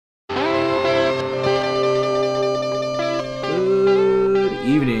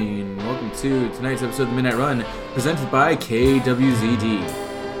evening, and welcome to tonight's episode of the Midnight Run, presented by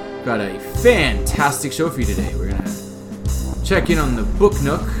KWZD. Got a fantastic show for you today. We're gonna check in on the Book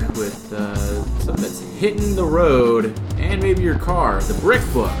Nook with something that's hitting the road, and maybe your car, the Brick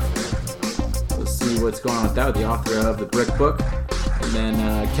Book. Let's see what's going on with that with the author of the Brick Book. And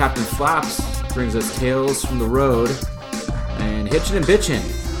then Captain Flaps brings us Tales from the Road, and Hitchin' and Bitchin'.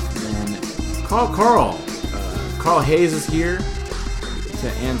 And call Carl. Carl Hayes is here to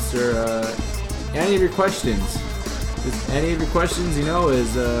answer any of your questions. Just any of your questions,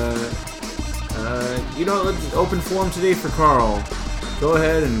 is let's open forum today for Carl. Go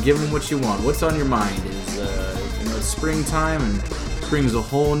ahead and give him what you want. What's on your mind? Is it's springtime and brings a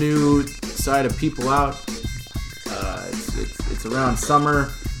whole new side of people out. It's around summer.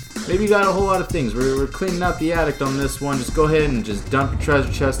 Maybe you got a whole lot of things. We're cleaning out the attic on this one. Just go ahead and just dump your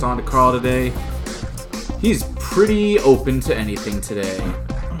treasure chest onto Carl today. He's pretty open to anything today.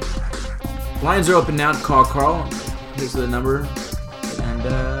 Lines are open now to call Carl. Here's the number. And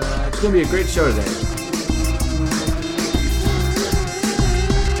it's going to be a great show today.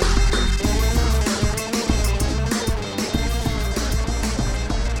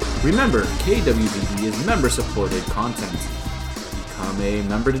 Remember, KWZD is member-supported content. Become a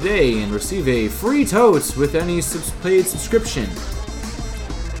member today and receive a free tote with any paid subscription.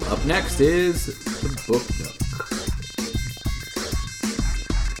 Up next is the Book Nook.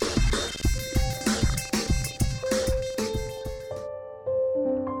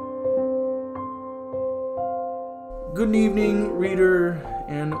 Good evening, reader,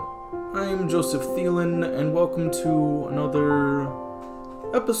 and I'm Joseph Thielen, and welcome to another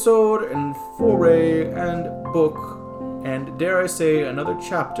episode and foray and book, and dare I say, another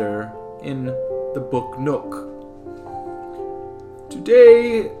chapter in the Book Nook.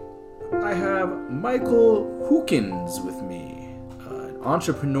 Today, I have Michael Hookins with me, an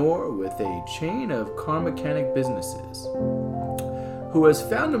entrepreneur with a chain of car mechanic businesses, who has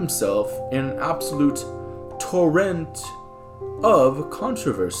found himself in an absolute torrent of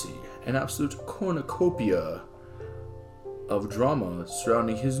controversy, an absolute cornucopia of drama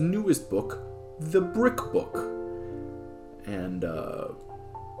surrounding his newest book, The Brick Book. And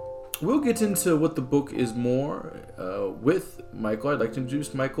we'll get into what the book is more with Michael. I'd like to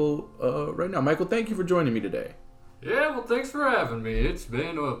introduce Michael right now. Michael, thank you for joining me today. Yeah, well, thanks for having me. It's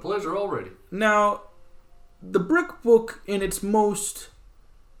been a pleasure already. Now, the Brick Book in its most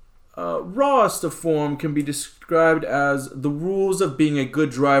rawest of form can be described as the rules of being a good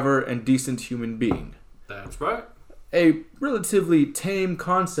driver and decent human being. That's right. A relatively tame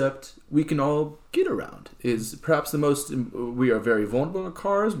concept we can all get around. Is perhaps the most. We are very vulnerable in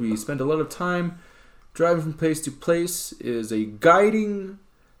cars. We spend a lot of time driving from place to place. Is a guiding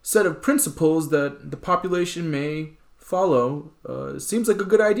set of principles that the population may follow. Seems like a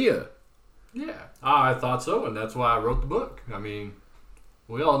good idea. Yeah, I thought so, and that's why I wrote the book. I mean,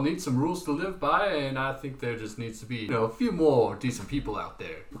 we all need some rules to live by, and I think there just needs to be, a few more decent people out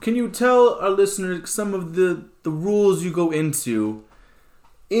there. Can you tell our listeners some of the rules you go into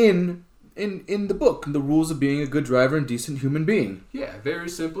in the book, the rules of being a good driver and decent human being? Yeah, very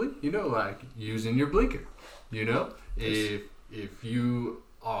simply, like using your blinker. If you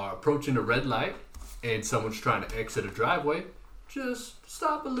are approaching a red light and someone's trying to exit a driveway, just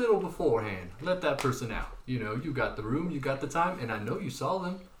stop a little beforehand. Let that person out. You got the room, you got the time, and I know you saw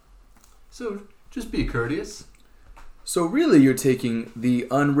them. So just be courteous. So really you're taking the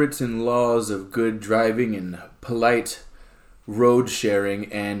unwritten laws of good driving and polite road sharing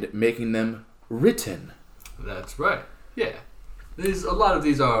and making them written. That's right. Yeah. A lot of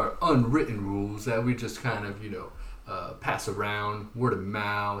these are unwritten rules that we just kind of, pass around, word of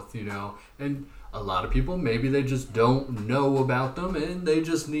mouth, and a lot of people, maybe they just don't know about them and they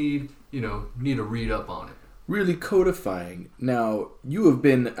just need to read up on it. Really codifying. Now, you have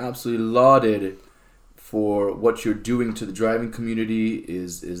been absolutely lauded for what you're doing to the driving community,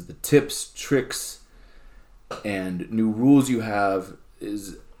 is the tips, tricks, and new rules you have.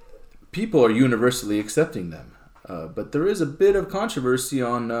 Is people are universally accepting them. But there is a bit of controversy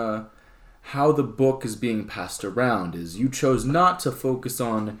on how the book is being passed around. Is you chose not to focus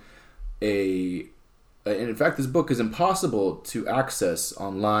on and in fact, this book is impossible to access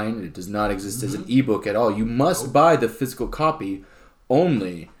online. It does not exist as an ebook at all. You must buy the physical copy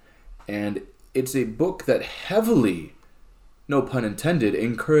only. And it's a book that heavily, no pun intended,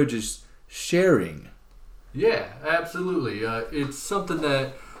 encourages sharing. Yeah, absolutely. It's something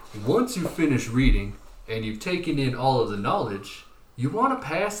that once you finish reading and you've taken in all of the knowledge, you want to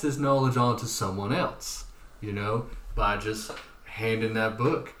pass this knowledge on to someone else, by just handing that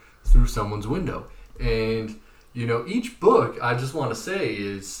book through someone's window. And Each book, I just want to say,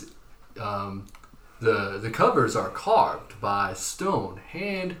 is the covers are carved by stone,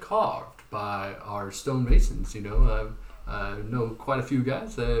 hand carved by our stonemasons. I know quite a few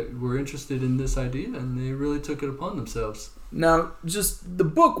guys that were interested in this idea, and they really took it upon themselves. Now, just the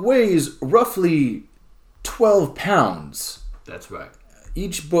book weighs roughly 12 pounds. That's right.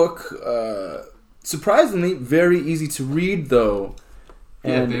 Each book, surprisingly, very easy to read, though.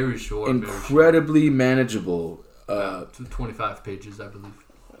 Yeah, very short. Incredibly manageable. 25 pages, I believe.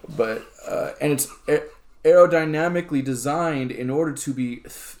 But and it's aerodynamically designed in order to be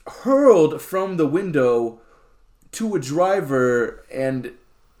hurled from the window to a driver and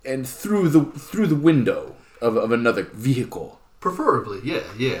through the window of another vehicle. Preferably,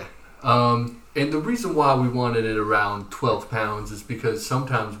 yeah. And the reason why we wanted it around 12 pounds is because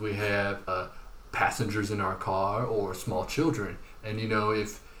sometimes we have passengers in our car or small children. And,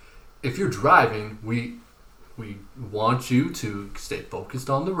 if you're driving, we want you to stay focused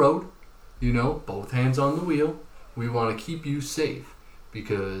on the road, both hands on the wheel. We want to keep you safe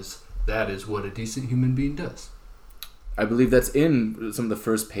because that is what a decent human being does. I believe that's in some of the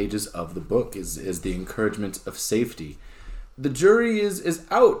first pages of the book is the encouragement of safety. The jury is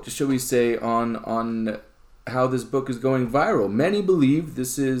out, shall we say, on how this book is going viral. Many believe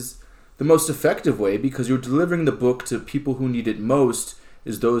this is the most effective way because you're delivering the book to people who need it most,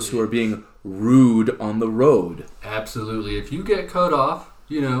 is those who are being rude on the road. Absolutely. If you get cut off,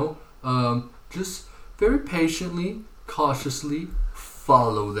 just very patiently, cautiously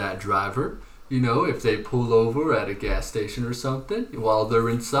follow that driver. If they pull over at a gas station or something, while they're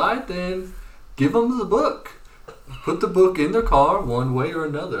inside, then give them the book. Put the book in their car one way or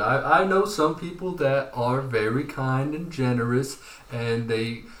another. I know some people that are very kind and generous, and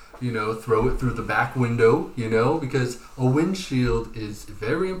they, throw it through the back window, because a windshield is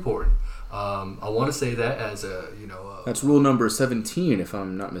very important. I want to say that as that's rule number 17, if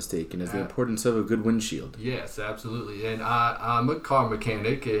I'm not mistaken, is the importance of a good windshield. Yes, absolutely. And I'm a car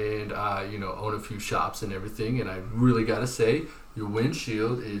mechanic, and I, own a few shops and everything, and I really got to say, your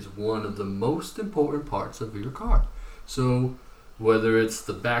windshield is one of the most important parts of your car. So whether it's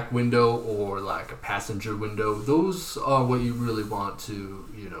the back window or like a passenger window, those are what you really want to,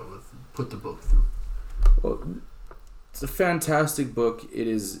 put the book through. Well, it's a fantastic book. It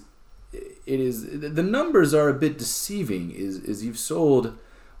is the numbers are a bit deceiving. Is you've sold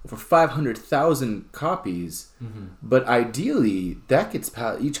over 500,000 copies, but ideally that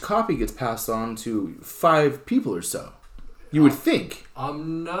each copy gets passed on to 5 people or so. You would think.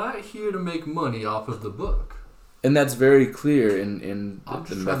 I'm not here to make money off of the book. And that's very clear in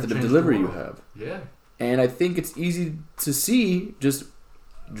the method of delivery you have. Yeah. And I think it's easy to see just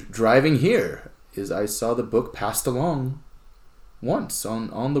driving here is I saw the book passed along once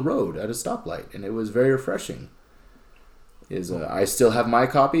on the road at a stoplight, and it was very refreshing. I still have my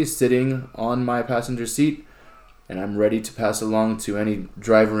copy sitting on my passenger seat, and I'm ready to pass along to any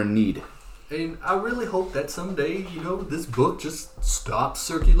driver in need. And I really hope that someday, this book just stops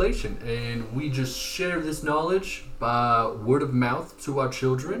circulation and we just share this knowledge by word of mouth to our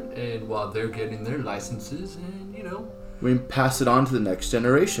children, and while they're getting their licenses, and, we pass it on to the next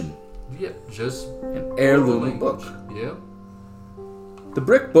generation. Yeah, just an heirloom book. Yeah. The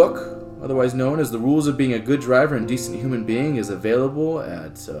Brick Book, otherwise known as The Rules of Being a Good Driver and Decent Human Being, is available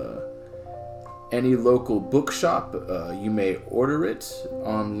at any local bookshop. You may order it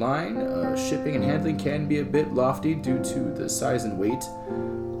online. Shipping and handling can be a bit lofty due to the size and weight,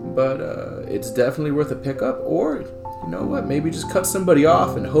 but it's definitely worth a pickup. Or, you know what, maybe just cut somebody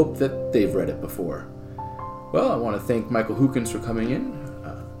off and hope that they've read it before. Well, I want to thank Michael Hookins for coming in.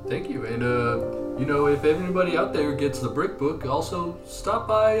 Thank you. And, if anybody out there gets the Brick Book, also stop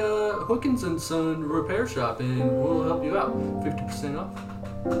by Hookins & Son Repair Shop and we'll help you out. 50% off.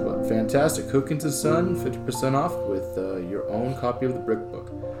 Well, fantastic. Hookins & Son, 50% off with your own copy of the Brick Book.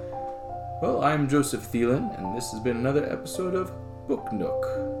 Well, I'm Joseph Thielen, and this has been another episode of Book Nook.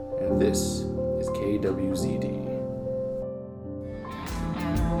 And this is KWZD.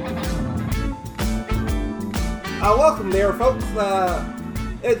 Welcome there, folks.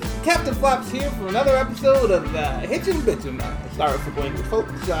 It's Captain Flops here for another episode of Hitchin' Bitchin'. Sorry for going with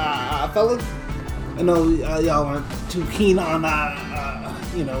folks, fellas. I know y'all aren't too keen on,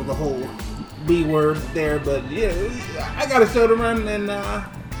 the whole B word there, but yeah, I got a show to run, and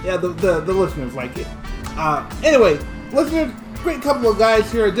the listeners like it. Anyway, listeners, great couple of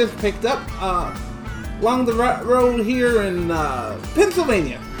guys here I just picked up along the road here in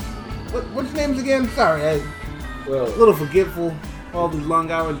Pennsylvania. What's your names again? Sorry, Well, a little forgetful. All these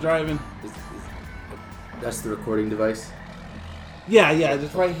long hours driving. That's the recording device? Yeah,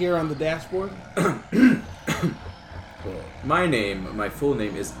 just right here on the dashboard. My full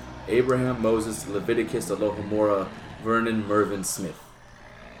name is Abraham Moses Leviticus Alohomora Vernon Mervyn Smith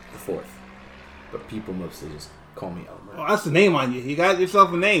IV. But people mostly just call me Elmer. Oh, that's the name on you. You got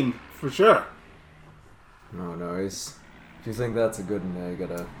yourself a name, for sure. No, if you think that's a good one, you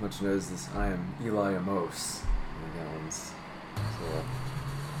gotta let you know this. I am Eli Amos. So,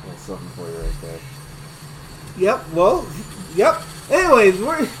 that's something for you right there. Yep. Anyways,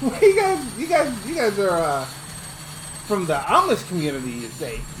 where you guys are from the Amish community, you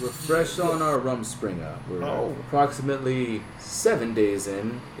say? We're fresh on our Rumspringa. We're approximately 7 days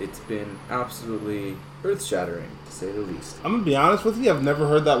in. It's been absolutely earth-shattering, to say the least. I'm gonna be honest with you. I've never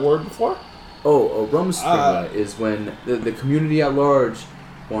heard that word before. Oh, a Rumspringa is when the community at large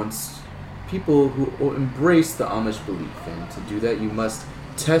wants people who embrace the Amish belief. And to do that, you must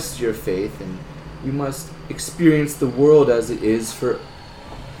test your faith and you must experience the world as it is for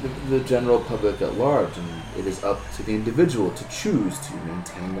the general public at large. And it is up to the individual to choose to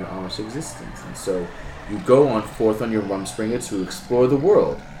maintain their Amish existence. And so you go forth on your Rumspringa to explore the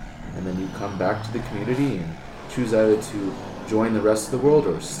world. And then you come back to the community and choose either to join the rest of the world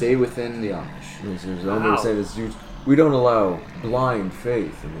or stay within the Amish. I'm saying is we don't allow blind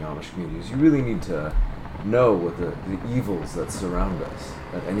faith in the Amish communities. You really need to know what the evils that surround us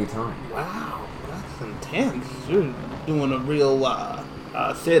at any time. Wow, that's intense. You're doing a real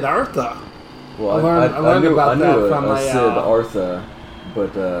Siddhartha. Well, I learned about that from a Siddhartha,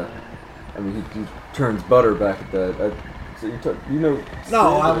 but I mean he turns butter back at that. So you know.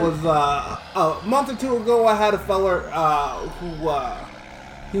 No, I was a month or two ago. I had a feller who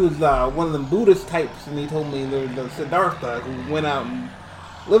he was one of them Buddhist types, and he told me there's a Siddhartha who went out and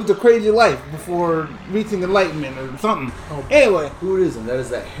lived a crazy life before reaching enlightenment or something. Oh, anyway, Buddhism, that is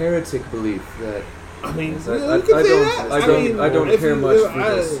that heretic belief that. I mean, I don't care much for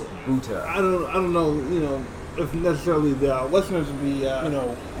this Buddha. I don't know, if necessarily the listeners would be,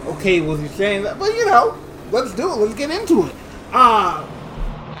 okay with you saying that, but let's do it. Let's get into it.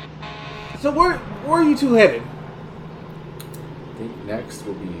 So where are you two headed? I think next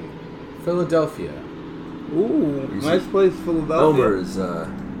will be Philadelphia. Ooh, nice place, Philadelphia. Elmer is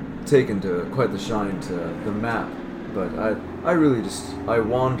taken to quite the shine to the map, but I really I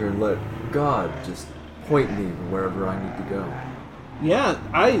wander and let God just point me wherever I need to go. Yeah,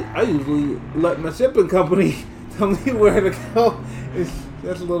 I usually let my shipping company tell me where to go.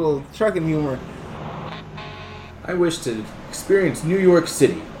 That's a little trucking humor. I wish to experience New York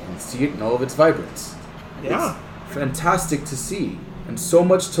City and see it in all of its vibrance. Yeah. It's fantastic to see and so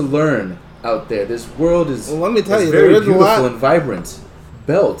much to learn out there. This world is, let me tell you, very there is beautiful a lot. And vibrant.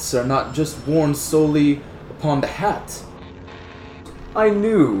 Belts are not just worn solely upon the hat. I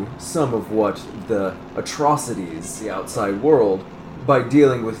knew some of what the atrocities the outside world by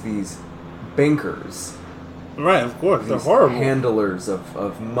dealing with these bankers. Right, of course, they're These horrible. handlers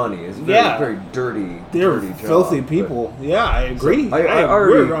of money. It's very dirty, They're dirty filthy job, people. Yeah, I agree. So I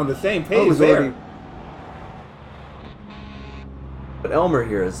already, we're on the same I page was there. already. But Elmer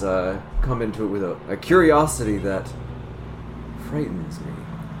here has come into it with a curiosity that frightens me.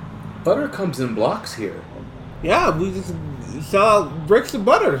 Butter comes in blocks here. Yeah, we just sell bricks of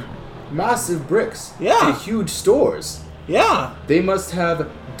butter. Massive bricks. Yeah. In huge stores. Yeah. They must have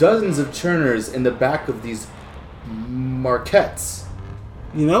dozens of churners in the back of these marquettes.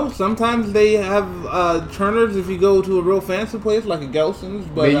 Sometimes they have churners if you go to a real fancy place like a Gelson's.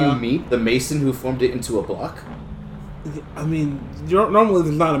 But, May you meet the mason who formed it into a block? I mean, normally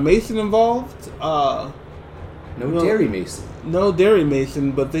there's not a mason involved. No dairy mason. No dairy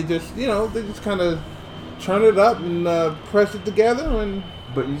mason, but they just, they just kind of churn it up and press it together. And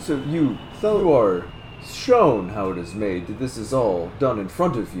But you are shown how it is made. This is all done in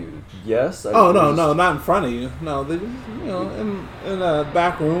front of you. Yes? No, not in front of you. No, they just, in a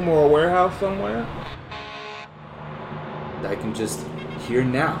back room or a warehouse somewhere. I can just hear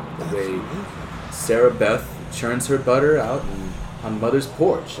now the way Sarah Beth churns her butter out on Mother's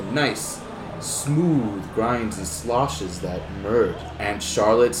porch. And nice, smooth grinds and sloshes that merge. Aunt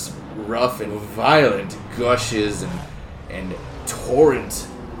Charlotte's rough and violent gushes and torrent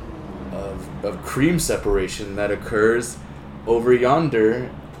of cream separation that occurs over yonder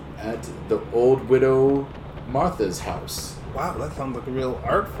at the old widow Martha's house. Wow, that sounds like a real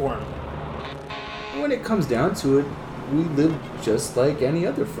art form. When it comes down to it, we live just like any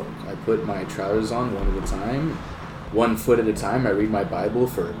other folk. I put my trousers on one at a time, 1 foot at a time. I read my Bible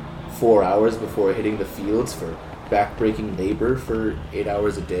for 4 hours before hitting the fields for back-breaking labor for 8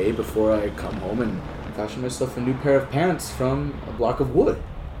 hours a day before I come home and fashion myself a new pair of pants from a block of wood.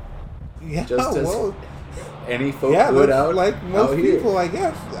 Yeah, Just as any folk Yeah, would that's out like most out here. people, I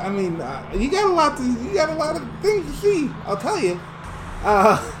guess. I mean, you got a lot of things to see. I'll tell you.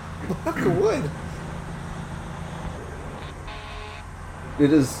 Block of wood.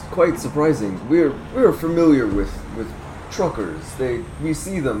 It is quite surprising. We're familiar with truckers. We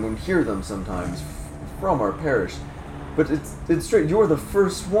see them and hear them sometimes from our parish, but it's straight. You're the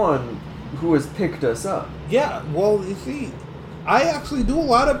first one who has picked us up. Yeah, well, you see, I actually do a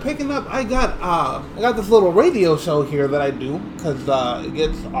lot of picking up. I got this little radio show here that I do because it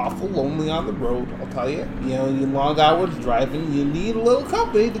gets awful lonely on the road. I'll tell you. You know, you long hours driving, you need a little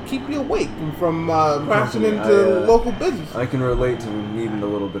company to keep you awake from crashing into local business. I can relate to needing a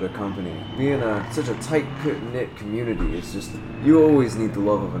little bit of company. Being such a tight-knit community, it's just you always need the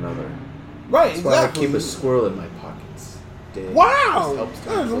love of another. Right, That's why I exactly. keep a squirrel in my pockets. Dave. Wow, Just helps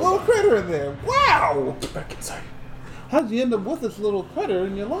there's a things little out. critter in there. Wow, Get back inside. how'd you end up with this little critter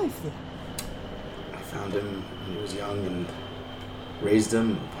in your life? I found him when he was young and raised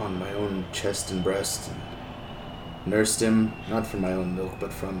him upon my own chest and breast and nursed him, not from my own milk,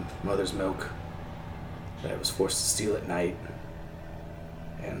 but from mother's milk that I was forced to steal at night.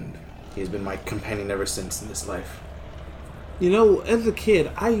 And he's been my companion ever since in this life. You know, as a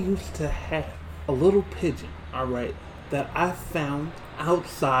kid, I used to have a little pigeon, alright, that I found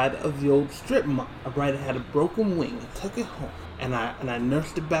outside of the old strip mall. Alright, it had a broken wing. I took it home. And I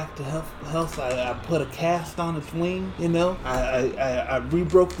nursed it back to health. I put a cast on its wing, you know. I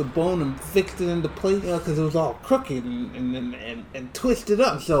rebroke the bone and fixed it into place, you know, because it was all crooked and twisted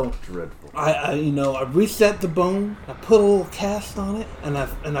up. So Dreadful. I reset the bone. I put a little cast on it, and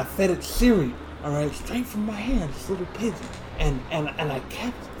I fed it cereal. All right, straight from my hand, this little pigeon, and I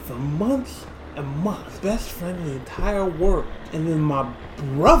kept it for months and months. Best friend in the entire world. And then my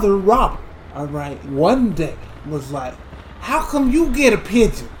brother Robert, all right, one day was like, "How come you get a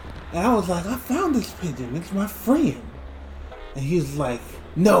pigeon?" And I was like, "I found this pigeon. It's my friend." And he's like,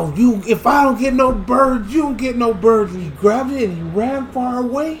 "No, if I don't get no birds, you don't get no birds." And he grabbed it and he ran far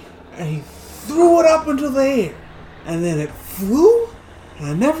away and he threw it up into the air. And then it flew and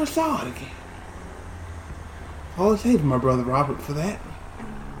I never saw it again. I always hated my brother Robert for that.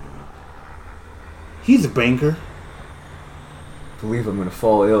 He's a banker. I believe I'm gonna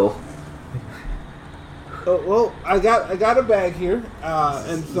fall ill. Well, I got a bag here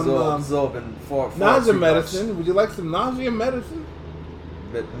and some Zolb and far nausea too medicine. much. Would you like some nausea medicine?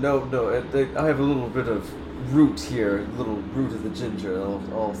 But no, I have a little bit of root here, a little root of the ginger.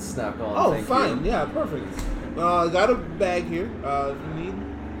 I'll snack on. Oh, thank fine. you. Yeah, perfect. I got a bag here. If you need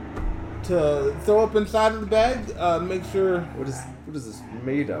to throw up inside of the bag, make sure What is this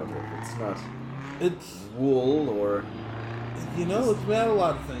made out of? It's not it's, wool or. it's made out of a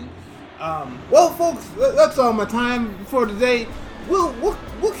lot of things. Well, folks, that's all my time for today. We'll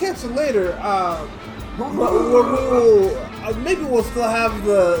catch you later. Maybe we'll still have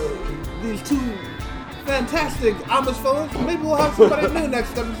these two fantastic Amish fellas. Maybe we'll have somebody new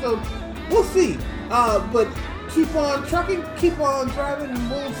next episode. We'll see. But keep on trucking, keep on driving, and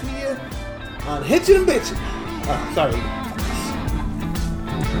we'll see you on Hitchin' and Bitchin'. Sorry.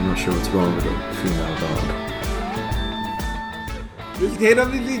 I'm not sure what's wrong with a female dog. This is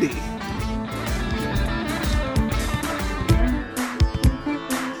KWZD.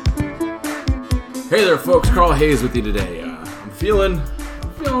 Hey there, folks. Carl Hayes with you today. I'm feeling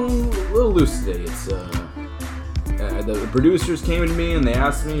a little loose today. It's the producers came to me and they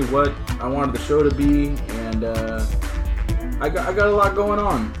asked me what I wanted the show to be, and I got a lot going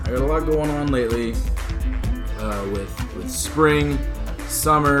on. I got a lot going on lately with spring,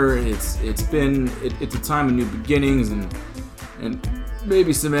 summer. It's a time of new beginnings and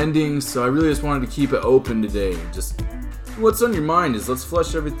maybe some endings. So I really just wanted to keep it open today. Just what's on your mind is let's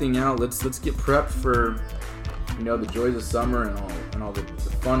flesh everything out. Let's get prepped for the joys of summer and all the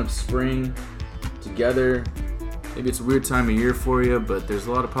fun of spring together. Maybe it's a weird time of year for you, but there's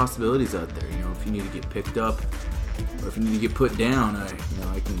a lot of possibilities out there. If you need to get picked up or if you need to get put down,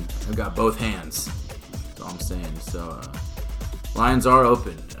 I've got both hands. That's all I'm saying. So lines are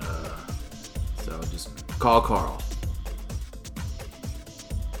open. So just call Carl.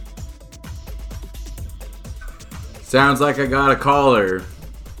 Sounds like I got a caller.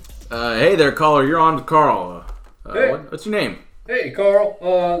 Hey there, caller. You're on with Carl. Hey. What's your name? Hey,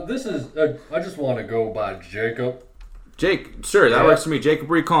 Carl. This is. I just want to go by Jacob. Jake. Sure, that Yeah. works for me. Jacob,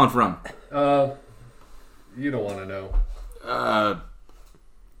 where are you calling from? You don't want to know.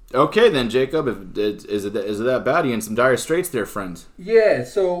 Okay then, Jacob. Is it that bad? You in some dire straits there, friend? Yeah.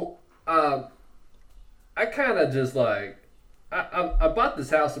 So, I kind of just like I bought this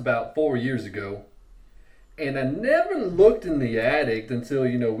house about 4 years ago, And I never looked in the attic until,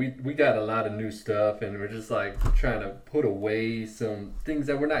 we got a lot of new stuff and we're just like trying to put away some things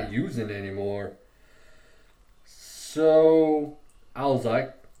that we're not using anymore. So I was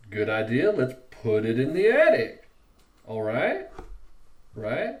like, good idea. Let's put it in the attic. All right?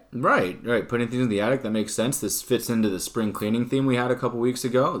 Right? Right. Putting things in the attic, that makes sense. This fits into the spring cleaning theme we had a couple weeks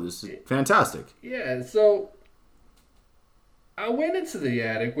ago. This is fantastic. Yeah, so I went into the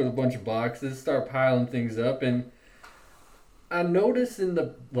attic with a bunch of boxes, start piling things up, and I noticed in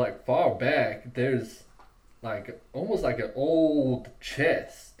the far back there's almost like an old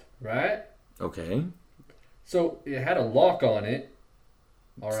chest, right? Okay. So it had a lock on it.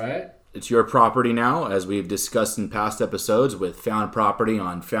 All right. It's your property now, as we've discussed in past episodes with found property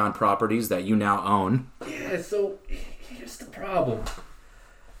on found properties that you now own. Yeah, so here's the problem.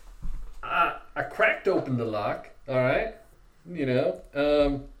 I cracked open the lock, all right?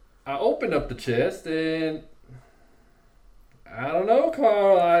 I opened up the chest and I don't know,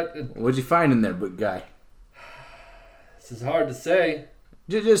 Carl. What'd you find in there, big guy? This is hard to say.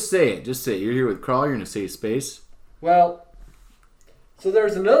 Just say it. Just say it. You're here with Carl. You're in a safe space. Well, so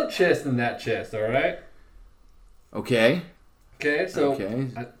there's another chest in that chest, all right? Okay. Okay, so Okay.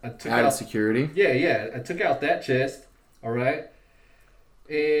 I took Added out security. Yeah, I took out that chest, all right?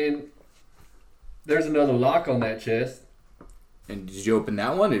 And there's another lock on that chest. And did you open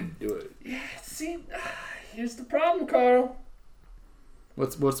that one? Yeah, see, here's the problem, Carl.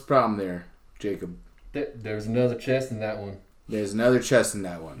 What's the problem there, Jacob? There's another chest in that one. There's another chest in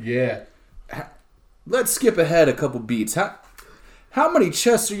that one. Yeah. Let's skip ahead a couple beats. How many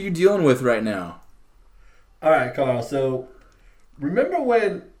chests are you dealing with right now? All right, Carl. So, remember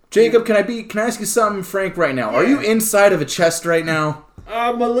when Jacob, can I ask you something frank right now? Are you inside of a chest right now?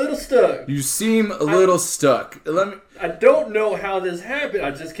 I'm a little stuck. You seem a little stuck. I don't know how this happened.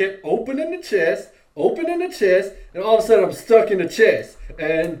 I just kept opening the chest, and all of a sudden I'm stuck in the chest.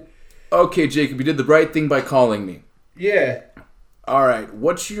 And Okay, Jacob, you did the right thing by calling me. yeah, All right,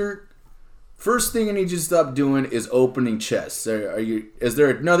 what's your first thing I need you to stop doing is opening chests. Is there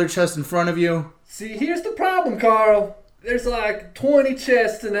another chest in front of you? see, here's the problem, Carl. There's like 20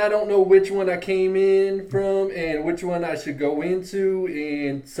 chests, and I don't know which one I came in from and which one I should go into.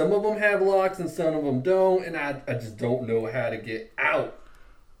 And some of them have locks and some of them don't. And I just don't know how to get out.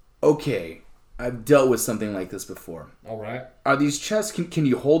 Okay, I've dealt with something like this before. All right. Are these chests, can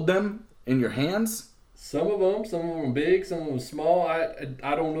you hold them in your hands? Some of them big, some of them small.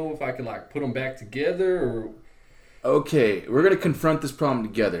 I don't know if I can put them back together or... Okay, we're going to confront this problem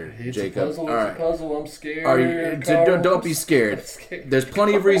together, It's Jacob. a puzzle, All right. I'm scared. Don't be scared. I'm scared. There's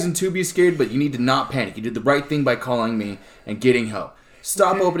plenty of reason to be scared, but you need to not panic. You did the right thing by calling me and getting help.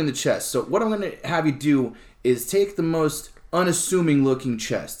 Stop opening the chest. So what I'm going to have you do is take the most unassuming looking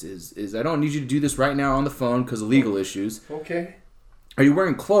chest. Is I don't need you to do this right now on the phone because of legal issues. Okay. Are you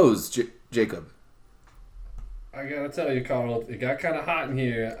wearing clothes, Jacob? I gotta tell you, Carl, it got kind of hot in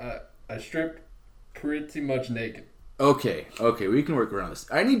here. I stripped pretty much naked. Okay, we can work around this.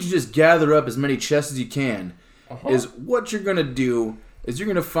 I need you to just gather up as many chests as you can. Is what you're going to do is you're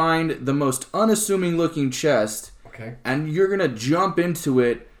going to find the most unassuming looking chest. Okay. And you're going to jump into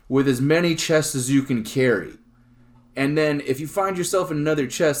it with as many chests as you can carry. And then if you find yourself in another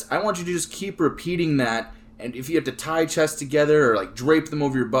chest, I want you to just keep repeating that. And if you have to tie chests together or drape them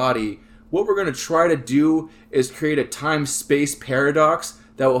over your body, what we're going to try to do is create a time-space paradox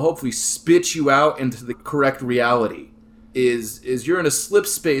that will hopefully spit you out into the correct reality. Is you're in a slip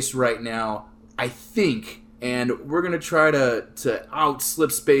space right now, I think, and we're going to try to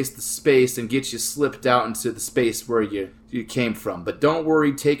out-slip space the space and get you slipped out into the space where you came from. But don't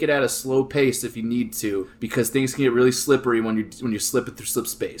worry, take it at a slow pace if you need to, because things can get really slippery when you're slipping through slip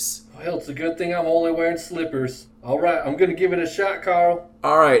space. Well, it's a good thing I'm only wearing slippers. All right, I'm gonna give it a shot, Carl.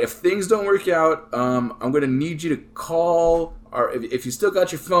 All right, if things don't work out, I'm going to need you to call, or if you still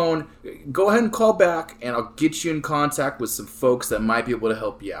got your phone, go ahead and call back, and I'll get you in contact with some folks that might be able to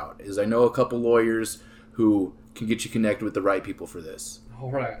help you out. As I know a couple lawyers who can get you connected with the right people for this.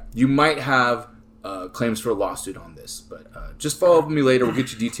 All right. You might have claims for a lawsuit on this, but just follow up with me later. We'll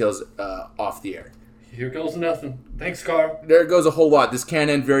get you details off the air. Here goes nothing. Thanks, Carl. There goes a whole lot. This can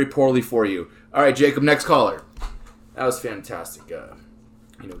end very poorly for you. All right, Jacob, next caller. That was fantastic.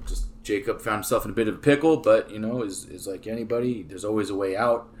 Just Jacob found himself in a bit of a pickle, but, is like anybody, there's always a way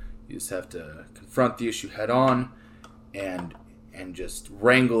out. You just have to confront the issue head on and just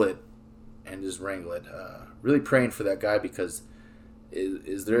wrangle it. Really praying for that guy because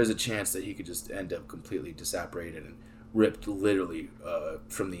there is a chance that he could just end up completely disapparated and ripped literally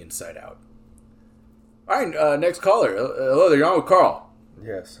from the inside out. All right, next caller. Hello there, you're on with Carl.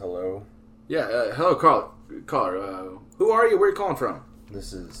 Yes, hello. Yeah, hello, Carl. caller, who are you? Where are you calling from?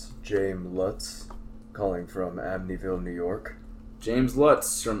 This is James Lutz, calling from Amityville, New York. James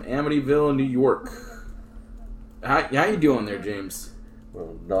Lutz from Amityville, New York. How you doing there, James?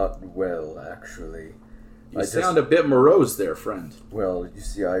 Well, not well, actually. You sound a bit morose there, friend. Well, you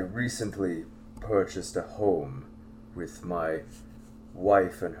see, I recently purchased a home with my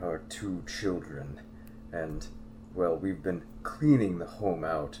wife and her 2 children, and, well, we've been cleaning the home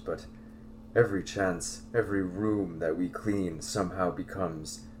out, but every room that we clean somehow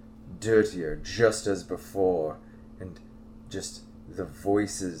becomes dirtier, just as before, and just the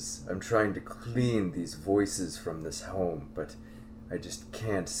voices. I'm trying to clean these voices from this home, but I just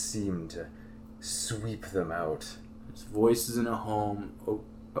can't seem to sweep them out. There's voices in a home. Oh,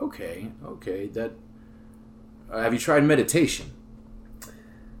 okay. That. Have you tried meditation?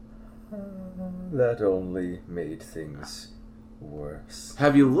 That only made things worse.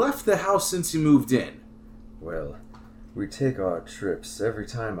 Have you left the house since you moved in? Well, we take our trips every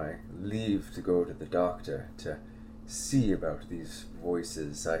time I leave to go to the doctor to see about these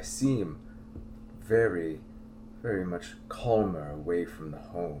voices. I seem very, very much calmer away from the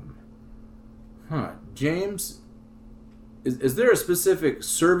home. Huh. James, is there a specific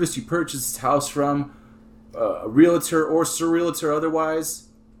service you purchased this house from? A realtor or surrealtor otherwise?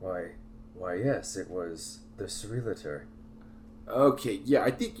 Why, yes, it was the surrealtor. Okay, yeah,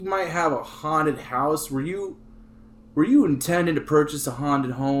 I think you might have a haunted house. Were you intending to purchase a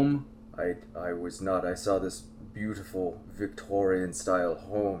haunted home? I was not. I saw this beautiful Victorian-style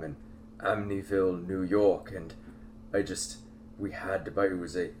home in Amityville, New York, and we had to buy it. It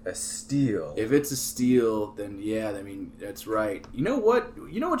was a steal. If it's a steal, then yeah, I mean, that's right. You know what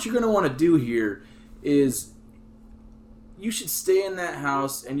you're going to want to do here is you should stay in that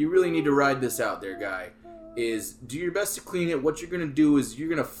house, and you really need to ride this out there, guy, is do your best to clean it. What you're going to do is you're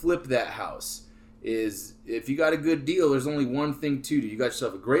going to flip that house. Is if you got a good deal, there's only one thing to do. You got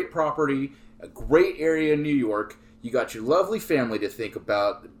yourself a great property, a great area in New York. You got your lovely family to think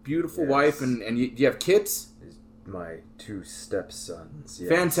about, the beautiful wife, and you have kids? My 2 stepsons. Yes.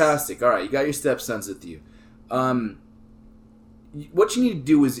 Fantastic. All right, you got your stepsons with you. What you need to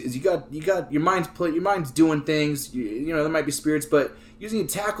do is you got your mind's doing things. You know there might be spirits, but you just need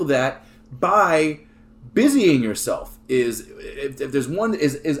to tackle that by busying yourself. If there's one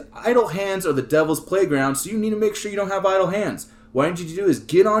is idle hands are the devil's playground, so you need to make sure you don't have idle hands. What I need you to do is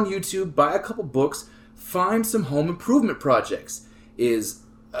get on YouTube, buy a couple books, find some home improvement projects.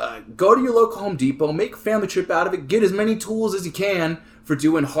 Go to your local Home Depot, make a family trip out of it, get as many tools as you can for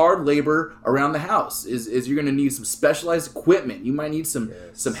doing hard labor around the house. You're going to need some specialized equipment. You might need some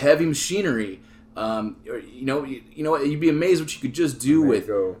heavy machinery. You know what? You'd be amazed what you could just do with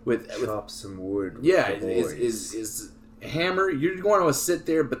chop some wood. Yeah, is hammer. You're going to sit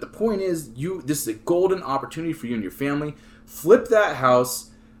there, but the point is, this is a golden opportunity for you and your family. Flip that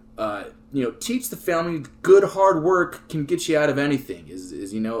house. Teach the family good hard work can get you out of anything.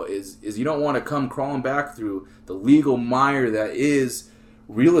 You don't want to come crawling back through the legal mire that is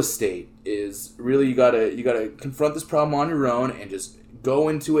real estate. Is really you gotta confront this problem on your own and just go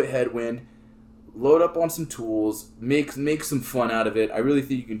into it headwind. Load up on some tools, make some fun out of it. I really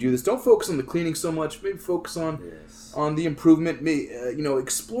think you can do this. Don't focus on the cleaning so much. Maybe focus on the improvement.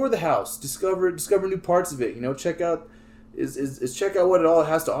 Explore the house, discover new parts of it. Check out check out what it all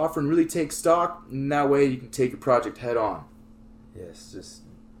has to offer and really take stock. And that way you can take your project head on. Yes, just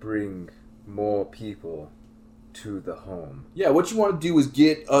bring more people to the home. Yeah, what you want to do is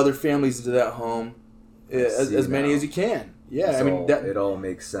get other families into that home, as many as you can. Yeah, it all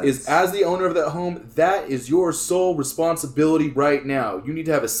makes sense. As the owner of that home, that is your sole responsibility right now. You need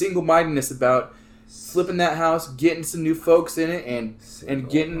to have a single-mindedness about flipping that house, getting some new folks in it, and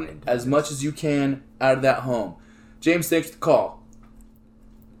getting as much as you can out of that home. James, thanks for the call.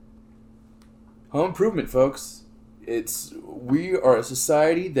 Home improvement, folks. We are a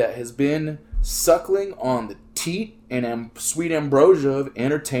society that has been suckling on the teat and sweet ambrosia of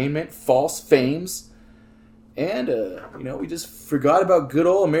entertainment, false fames. And, we just forgot about good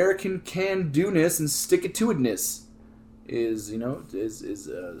old American can-do-ness and stick-it-to-itness. Is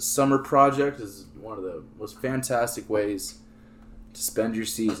a summer project is one of the most fantastic ways to spend your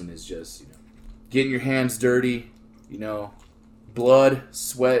season is just, getting your hands dirty, blood,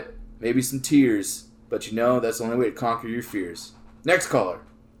 sweat, maybe some tears. But that's the only way to conquer your fears. Next caller.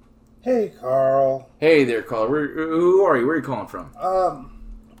 Hey, Carl. Hey there, caller. Who are you? Where are you calling from?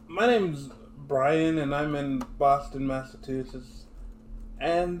 My name's Brian, and I'm in Boston, Massachusetts.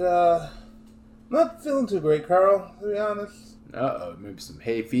 And, not feeling too great, Carl, to be honest. Uh-oh, maybe some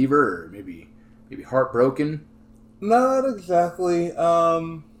hay fever, or maybe heartbroken? Not exactly.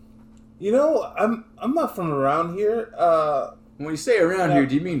 You know, I'm not from around here. When you say around here,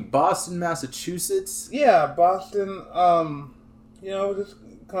 do you mean Boston, Massachusetts? Yeah, Boston. You know, just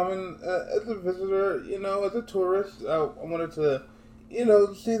coming as a visitor. You know, as a tourist. I wanted to, you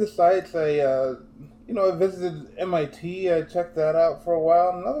know, see the sights. I visited MIT. I checked that out for a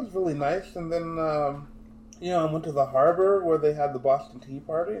while, and that was really nice. And then, you know, I went to the harbor where they had the Boston Tea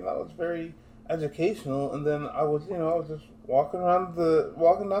Party, and that was very educational. And then I was just walking down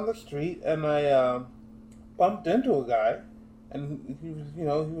the street, and I bumped into a guy, and he was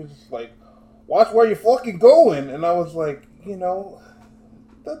just like, "Watch where you're fucking going," and I was like, you know,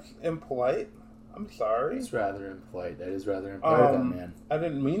 that's impolite. I'm sorry. It's rather impolite. That is rather impolite, man. I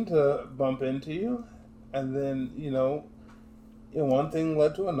didn't mean to bump into you. And then, one thing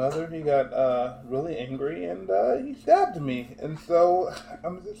led to another. He got really angry, and he stabbed me. And so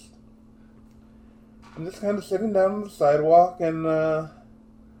I'm just kind of sitting down on the sidewalk and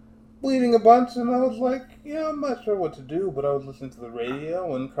bleeding a bunch. And I was like, I'm not sure what to do. But I was listening to the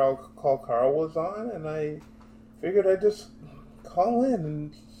radio, and Call Carl was on, and I figured I'd just call in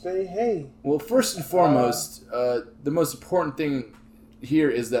and say, hey. Well, first and foremost, the most important thing here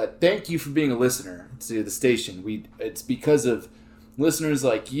is that thank you for being a listener to the station. It's because of listeners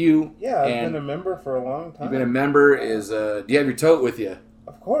like you. Yeah, I've been a member for a long time. You've been a member. Do you have your tote with you?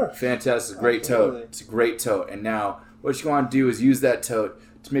 Of course. Fantastic. Great tote. It's a great tote. And now what you want to do is use that tote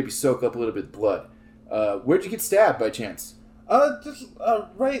to maybe soak up a little bit of blood. Where'd you get stabbed by chance? Just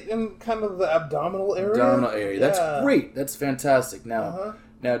right in kind of the abdominal area. Abdominal area. Yeah. That's great. That's fantastic. Now,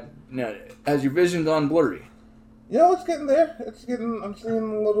 has your vision gone blurry? Yeah, it's getting there. I'm seeing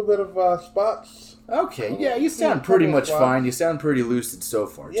a little bit of spots. Okay, yeah, you sound pretty much fine. You sound pretty lucid so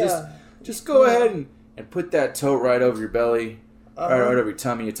far. Yeah. Just go ahead and put that tote right over your belly, right over your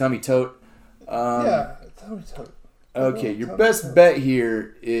tummy tote. Tummy tote. Okay, your best bet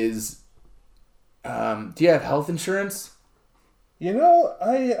here is, do you have health insurance? I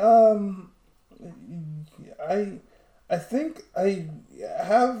think I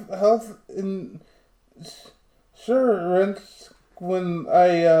have health insurance when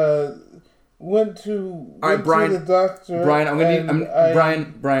I went to the doctor. Brian, I'm gonna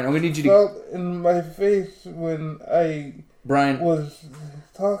need you to felt in my face when I was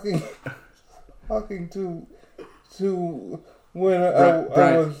talking to when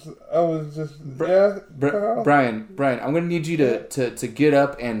I was just Brian, I'm gonna need you to get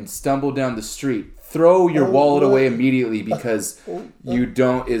up and stumble down the street. Throw your wallet away immediately because you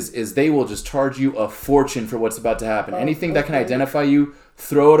don't is they will just charge you a fortune for what's about to happen. Anything that can identify you,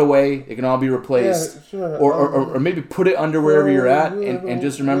 throw it away. It can all be replaced. Yeah, sure. Or maybe put it under wherever you're at and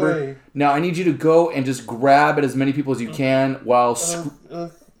just remember. Now I need you to go and just grab at as many people as you can while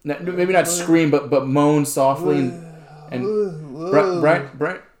maybe not scream but moan softly and Brian.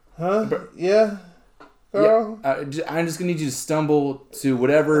 Huh? Yeah. Carl? Yeah, I'm just gonna need you to stumble to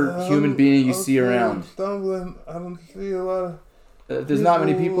whatever human being you see around. Stumbling. I don't see a lot of. There's not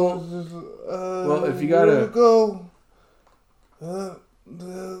many people. Well, if you gotta go. Well,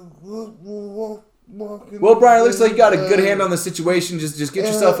 Brian, it looks like you got a good hand on the situation. Just get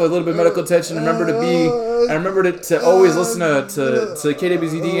yourself a little bit of medical attention. Remember to always listen to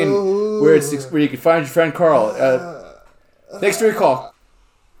KWZD and where you can find your friend Carl. Thanks for your call.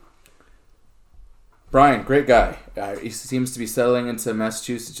 Brian, great guy. He seems to be settling into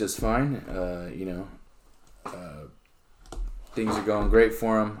Massachusetts just fine. Things are going great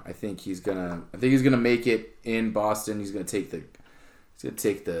for him. I think he's gonna make it in Boston. He's gonna take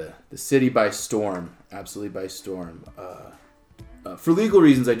the city by storm, absolutely by storm. For legal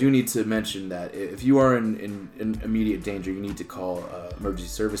reasons, I do need to mention that if you are in immediate danger, you need to call emergency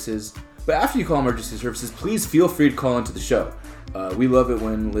services. But after you call emergency services, please feel free to call into the show. We love it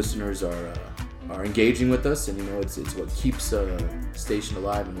when listeners are engaging with us, and it's what keeps a station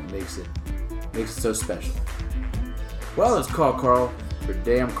alive and what makes it so special. Well, it's Call Carl for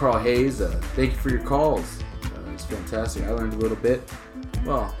today. I'm Carl Hayes. Thank you for your calls. It's fantastic. I learned a little bit,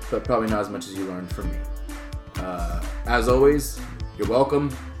 well, but probably not as much as you learned from me. As always, you're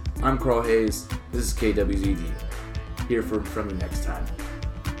welcome. I'm Carl Hayes. This is KWZD. Hear from you next time.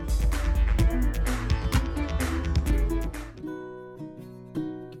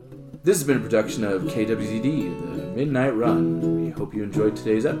 This has been a production of KWZD, The Midnight Run. We hope you enjoyed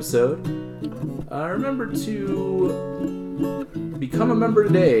today's episode. Remember to become a member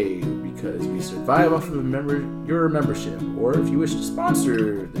today because we survive off of your membership. Or if you wish to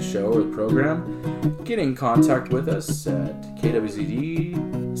sponsor the show or the program, get in contact with us at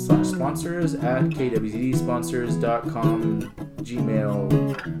KWZD/sponsors at KWZDsponsors.com,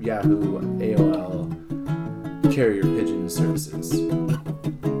 Gmail, Yahoo, AOL, carrier pigeon services. I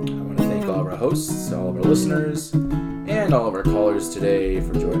want to thank our hosts, all of our listeners, and all of our callers today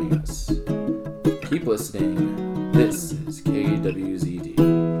for joining us. Keep listening. This is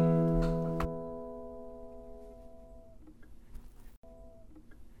KWZD.